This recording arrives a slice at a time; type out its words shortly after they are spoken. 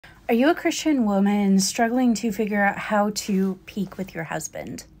Are you a Christian woman struggling to figure out how to peak with your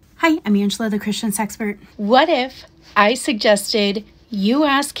husband? Hi, I'm Angela, the Christian Sexpert. What if I suggested you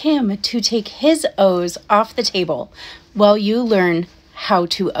ask him to take his O's off the table while you learn how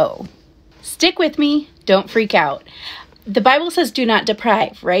to O? Stick with me, don't freak out. The Bible says do not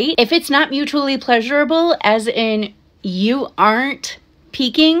deprive, right? If it's not mutually pleasurable, as in you aren't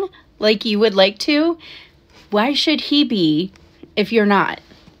peaking like you would like to, why should he be if you're not?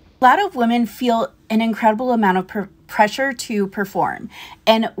 A lot of women feel an incredible amount of pressure to perform.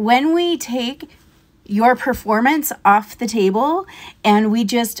 And when we take your performance off the table and we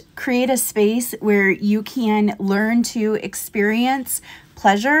just create a space where you can learn to experience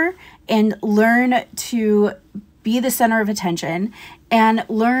pleasure and learn to be the center of attention and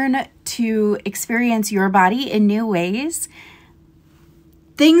learn to experience your body in new ways,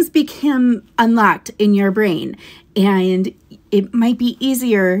 things become unlocked in your brain. And it might be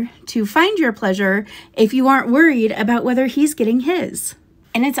easier to find your pleasure if you aren't worried about whether he's getting his.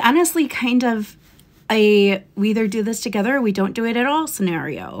 And it's honestly kind of we either do this together or we don't do it at all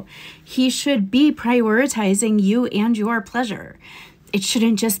scenario. He should be prioritizing you and your pleasure. It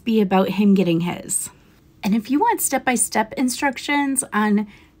shouldn't just be about him getting his. And if you want step-by-step instructions on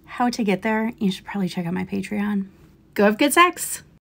how to get there, you should probably check out my Patreon. Go have good sex.